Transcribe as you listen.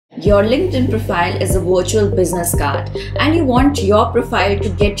Your LinkedIn profile is a virtual business card and you want your profile to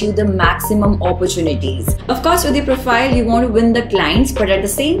get you the maximum opportunities. Of course, with your profile, you want to win the clients, but at the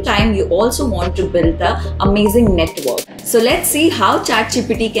same time, you also want to build the amazing network. So let's see how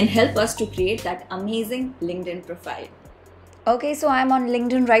ChatGPT can help us to create that amazing LinkedIn profile. Okay, so I'm on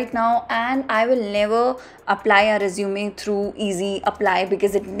LinkedIn right now and I will never apply a resume through easy apply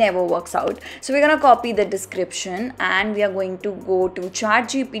because it never works out. So we're going to copy the description and we are going to go to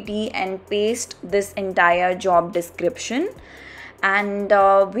ChatGPT and paste this entire job description. And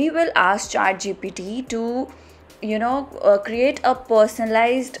we will ask ChatGPT to, create a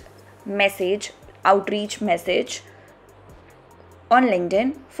personalized message, outreach message on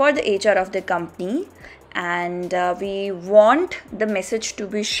LinkedIn for the HR of the company. And we want the message to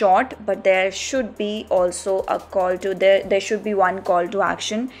be short, but there should be also a call to there should be one call to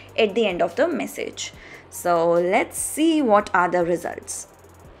action at the end of the message. So let's see what are the results.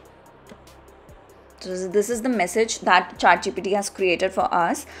 So this is the message that ChatGPT has created for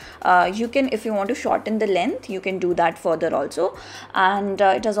us. You can, if you want to shorten the length, you can do that further also. And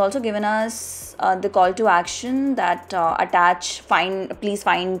it has also given us the call to action that please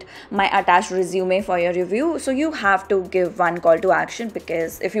find my attached resume for your review. So you have to give one call to action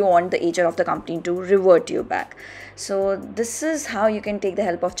because if you want the HR of the company to revert you back. So this is how you can take the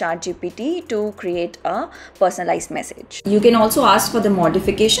help of ChatGPT to create a personalized message. You can also ask for the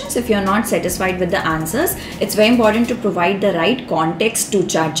modifications if you're not satisfied with the answers. It's very important to provide the right context to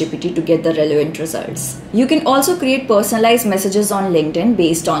ChatGPT to get the relevant results. You can also create personalized messages on LinkedIn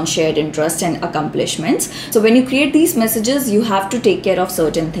based on shared interests and accomplishments. So when you create these messages, you have to take care of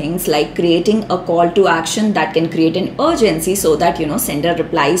certain things like creating a call to action that can create an urgency so that sender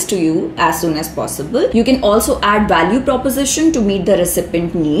replies to you as soon as possible. You can also add value proposition to meet the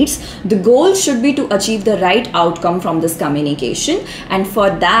recipient needs. The goal should be to achieve the right outcome from this communication, and for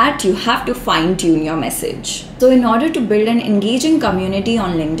that you have to fine-tune your message. So in order to build an engaging community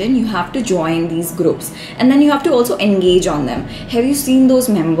on LinkedIn, you have to join these groups and then you have to also engage on them. Have you seen those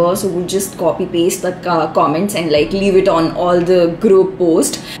members who would just copy paste the comments and leave it on all the group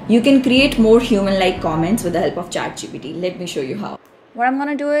posts? You can create more human-like comments with the help of ChatGPT. Let me show you how. What I'm going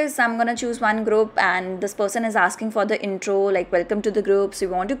to do is I'm going to choose one group and this person is asking for the intro, like welcome to the group. So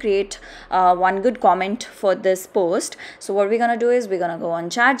we want to create one good comment for this post. So what we're going to do is we're going to go on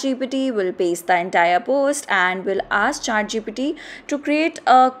ChatGPT, we'll paste the entire post and we'll ask ChatGPT to create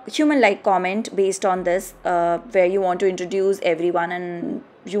a human-like comment based on this where you want to introduce everyone and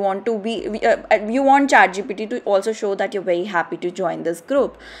you want ChatGPT to also show that you're very happy to join this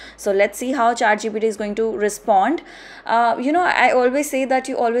group. So let's see how ChatGPT is going to respond. I always say that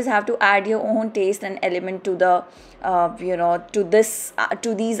you always have to add your own taste and element to the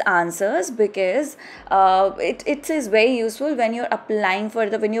to these answers because it is very useful when you're applying for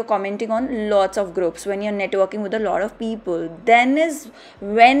when you're commenting on lots of groups, when you're networking with a lot of people. Then is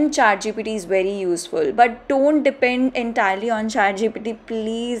when ChatGPT is very useful, but don't depend entirely on ChatGPT,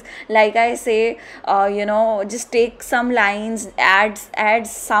 please. Like I say, just take some lines, add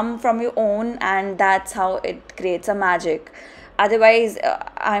some from your own, and that's how it creates a magic. Otherwise,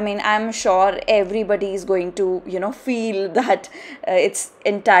 I'm sure everybody is going to, feel that it's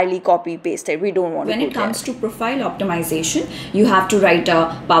entirely copy pasted. We don't want to. When it comes to profile optimization, you have to write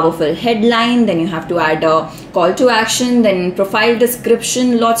a powerful headline, then you have to add a call to action, then profile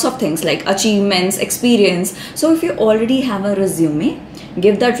description, lots of things like achievements, experience. So if you already have a resume,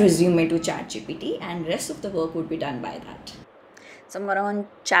 give that resume to ChatGPT and rest of the work would be done by that. So I'm going to on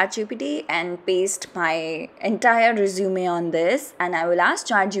ChatGPT and paste my entire resume on this, and I will ask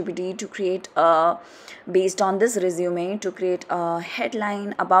ChatGPT to create based on this resume to create a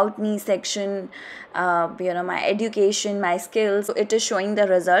headline, about me section, my education, my skills. So it is showing the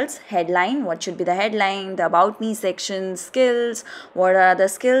results. Headline, what should be the headline, the about me section, skills, what are the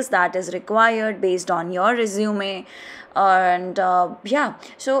skills that is required based on your resume. And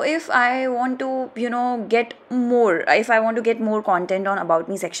so if I want to get more content on about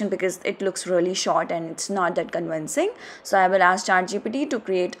me section because it looks really short and it's not that convincing, so I will ask ChatGPT to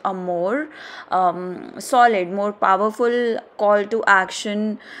create a more solid, more powerful call to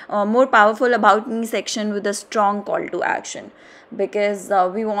action, more powerful about me section with a strong call to action, because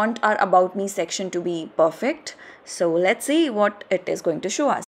we want our about me section to be perfect. So let's see what it is going to show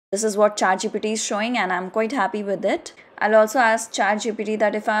us. This is what ChatGPT is showing and I'm quite happy with it. I'll also ask ChatGPT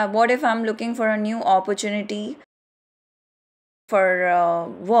that what if I'm looking for a new opportunity for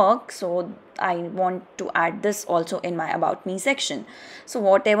work, so I want to add this also in my about me section. So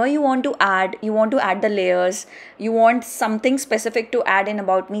whatever you want to add the layers, you want something specific to add in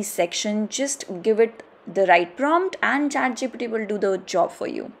about me section, just give it the right prompt and ChatGPT will do the job for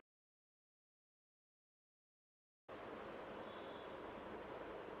you.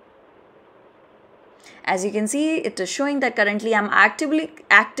 As you can see, it is showing that currently I'm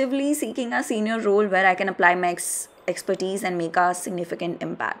actively seeking a senior role where I can apply my expertise and make a significant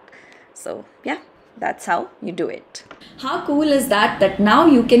impact. So yeah, that's how you do it. How cool is that now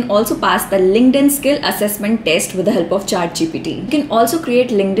you can also pass the LinkedIn skill assessment test with the help of ChatGPT. You can also create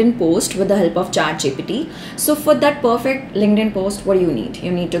LinkedIn post with the help of ChatGPT. So for that perfect LinkedIn post, what do you need?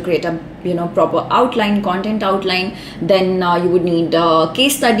 You need to create a proper outline, content outline. Then you would need a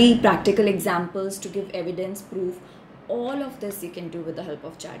case study, practical examples to give evidence, proof. All of this you can do with the help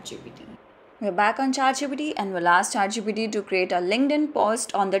of ChatGPT. We're back on ChatGPT and we'll ask ChatGPT to create a LinkedIn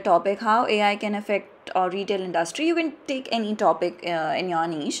post on the topic how AI can affect retail industry. You can take any topic in your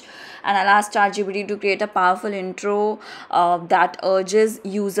niche, and I'll ask ChatGPT to create a powerful intro that urges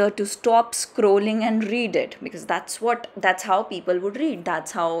user to stop scrolling and read it, because that's how people would read.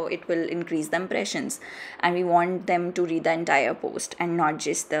 That's how it will increase the impressions, and we want them to read the entire post and not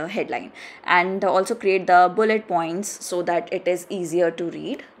just the headline. And also create the bullet points so that it is easier to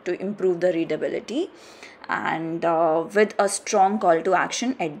read, to improve the readability, and with a strong call to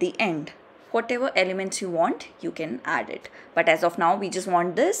action at the end. Whatever elements you want, you can add it, but as of now we just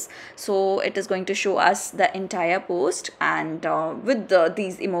want this. So it is going to show us the entire post, and with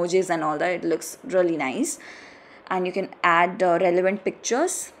these emojis and all that, it looks really nice. And you can add relevant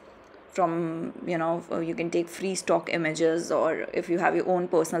pictures from, you can take free stock images, or if you have your own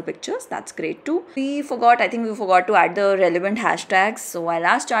personal pictures, that's great too. I think we forgot to add the relevant hashtags, so I'll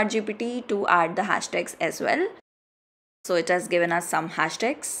ask ChatGPT to add the hashtags as well. So it has given us some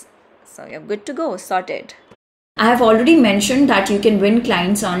hashtags, so you're good to go, sorted. I have already mentioned that you can win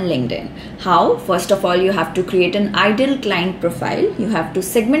clients on LinkedIn. How? First of all, you have to create an ideal client profile. You have to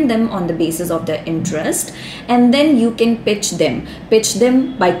segment them on the basis of their interest, and then you can pitch them. Pitch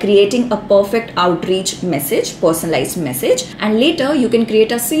them by creating a perfect outreach message, personalized message, and later you can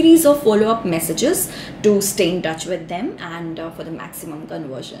create a series of follow-up messages to stay in touch with them and for the maximum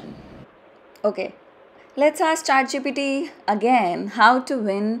conversion. Okay, let's ask ChatGPT again how to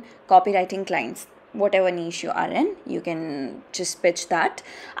win copywriting clients. Whatever niche you are in, you can just pitch that.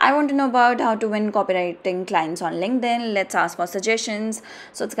 I want to know about how to win copywriting clients on LinkedIn. Let's ask for suggestions.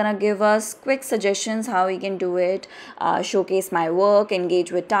 So it's gonna give us quick suggestions how we can do it. Showcase my work,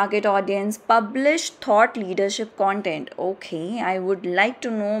 engage with target audience, publish thought leadership content. Okay, I would like to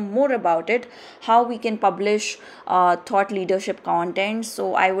know more about it, how we can publish thought leadership content.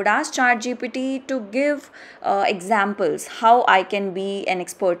 So I would ask ChatGPT to give examples how I can be an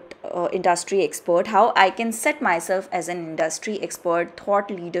expert, industry expert, how I can set myself as an industry expert, thought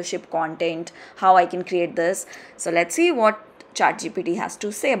leadership content, how I can create this. So let's see what ChatGPT has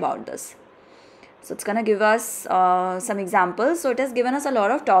to say about this. So it's gonna give us some examples. So it has given us a lot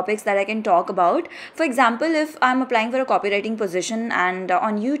of topics that I can talk about. For example, if I'm applying for a copywriting position, and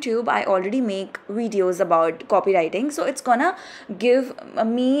on YouTube I already make videos about copywriting, so it's gonna give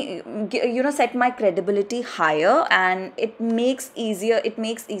me, set my credibility higher, and it makes easier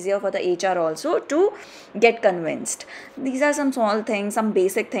for the HR also to get convinced. These are some small things, some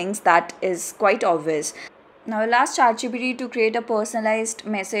basic things that is quite obvious. Now we'll ask ChatGPT to create a personalized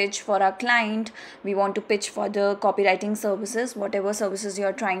message for our client. We want to pitch for the copywriting services, whatever services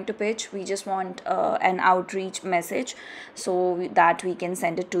you're trying to pitch. We just want an outreach message so that we can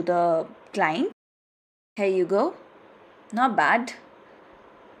send it to the client. Here you go. Not bad.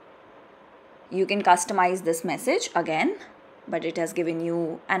 You can customize this message again, but it has given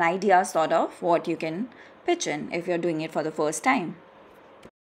you an idea sort of what you can pitch in if you're doing it for the first time.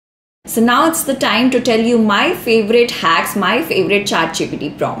 So now it's the time to tell you my favorite hacks, my favorite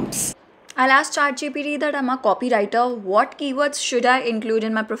ChatGPT prompts. I'll ask ChatGPT that I'm a copywriter. What keywords should I include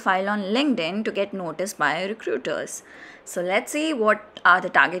in my profile on LinkedIn to get noticed by recruiters? So let's see what are the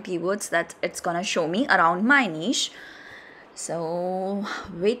target keywords that it's gonna show me around my niche. So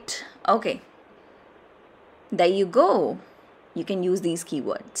wait, okay. There you go. You can use these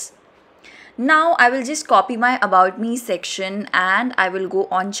keywords. Now I will just copy my about me section and I will go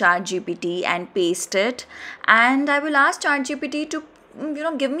on ChatGPT and paste it, and I will ask ChatGPT to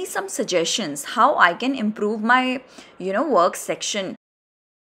give me some suggestions how I can improve my work section.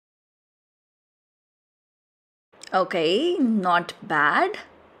 Okay, not bad.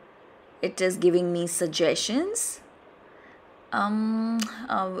 It is giving me suggestions.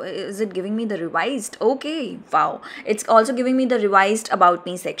 Is it giving me the revised? Okay, wow, it's also giving me the revised about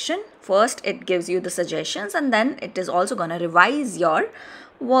me section. First it gives you the suggestions, and then it is also gonna revise your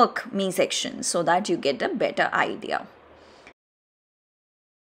work me section so that you get a better idea.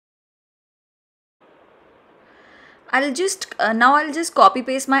 I'll just copy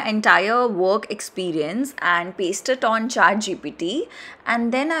paste my entire work experience and paste it on ChatGPT,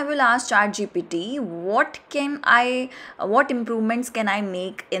 and then I will ask ChatGPT what improvements can I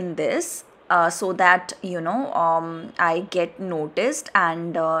make in this, so that I get noticed,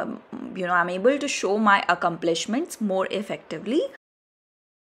 and I'm able to show my accomplishments more effectively.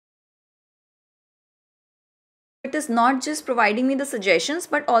 It is not just providing me the suggestions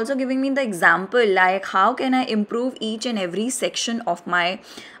but also giving me the example, like how can I improve each and every section of my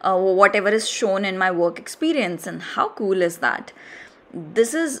whatever is shown in my work experience. And how cool is that?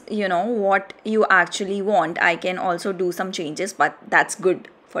 This is what you actually want. I can also do some changes, but that's good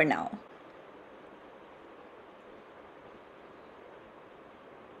for now.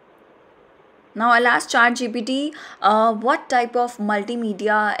 Now I'll ask ChatGPT what type of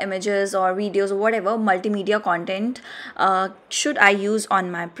multimedia images or videos or whatever multimedia content should I use on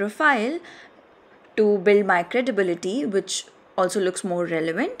my profile to build my credibility, which also looks more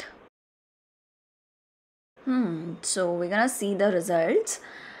relevant. So we're gonna see the results.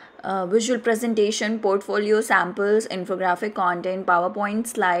 Visual presentation, portfolio samples, infographic content, PowerPoint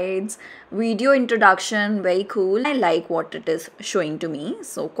slides, video introduction, very cool. I like what it is showing to me,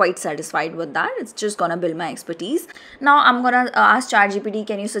 so quite satisfied with that. It's just gonna build my expertise. Now I'm gonna ask ChatGPT,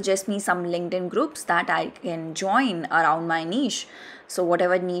 can you suggest me some LinkedIn groups that I can join around my niche? So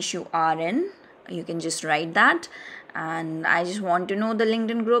whatever niche you are in, you can just write that. And I just want to know the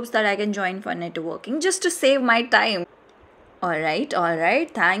LinkedIn groups that I can join for networking, just to save my time. All right.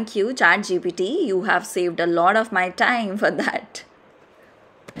 Thank you, ChatGPT. You have saved a lot of my time for that.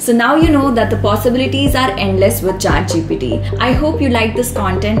 So now you know that the possibilities are endless with ChatGPT. I hope you like this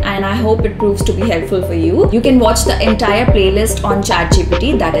content and I hope it proves to be helpful for you. You can watch the entire playlist on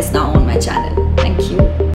ChatGPT that is now on my channel. Thank you.